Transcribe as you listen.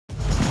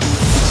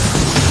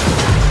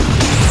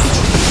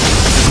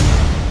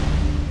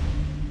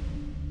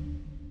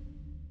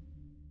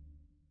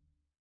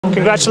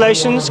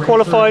Congratulations,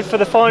 qualified for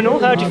the final.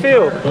 How do you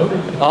feel?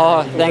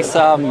 Oh, thanks.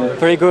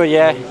 Pretty good,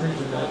 yeah.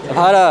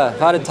 I've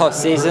had a tough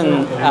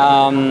season,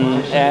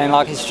 and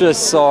like it's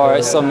just so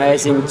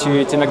amazing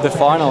to make the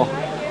final.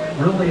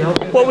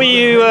 What were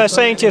you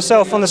saying to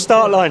yourself on the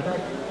start line?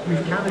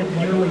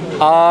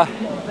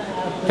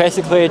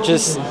 Basically,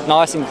 just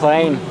nice and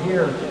clean.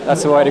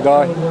 That's the way to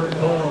go.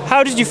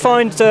 How did you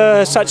find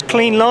such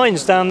clean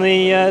lines down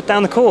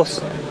the course?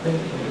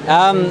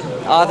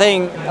 I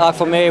think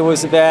for me it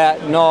was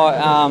about not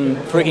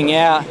freaking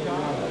out,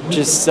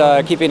 just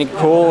keeping it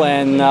cool,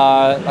 and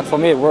for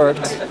me it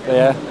worked.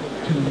 Yeah.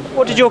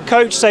 What did your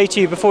coach say to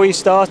you before you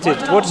started?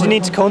 What did you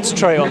need to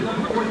concentrate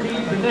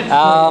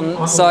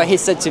on? So he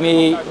said to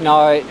me,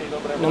 no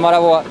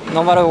matter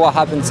what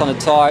happens on the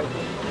top,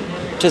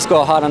 just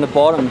go hard on the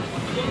bottom.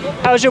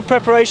 How's your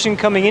preparation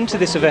coming into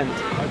this event?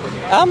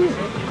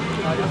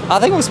 I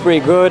think it was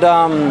pretty good.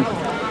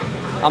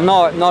 I'm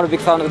not a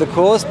big fan of the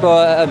course,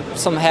 but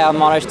somehow I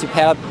managed to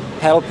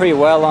paddle pretty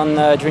well on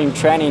during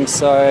training,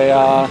 so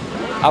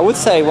I would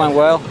say it went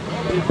well.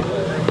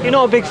 You're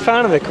not a big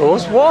fan of the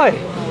course. Why?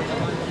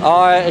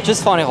 I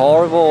just find it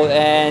horrible,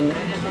 and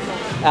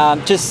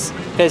just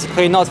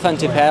basically not fun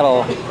to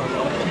paddle.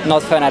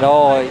 Not fun at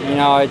all. You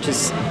know,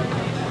 just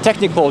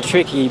technical,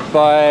 tricky,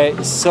 but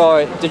just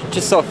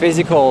so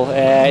physical.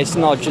 It's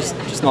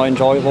just not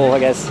enjoyable, I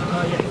guess.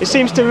 It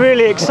seems to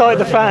really excite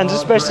the fans,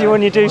 especially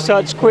when you do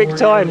such quick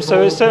times,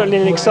 so it's certainly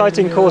an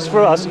exciting course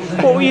for us.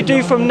 What will you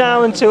do from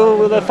now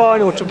until the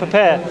final to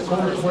prepare?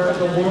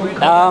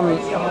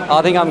 I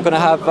think I'm going to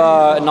have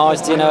a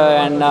nice dinner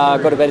and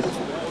go to bed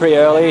pretty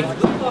early,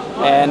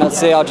 and I'd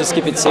say I'll just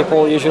keep it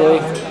simple usually.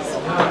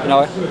 You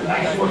know.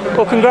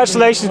 Well,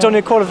 congratulations on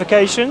your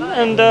qualification,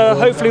 and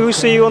hopefully we'll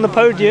see you on the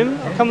podium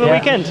come the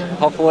weekend.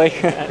 Hopefully.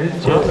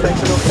 Cheers.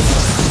 Thanks a lot.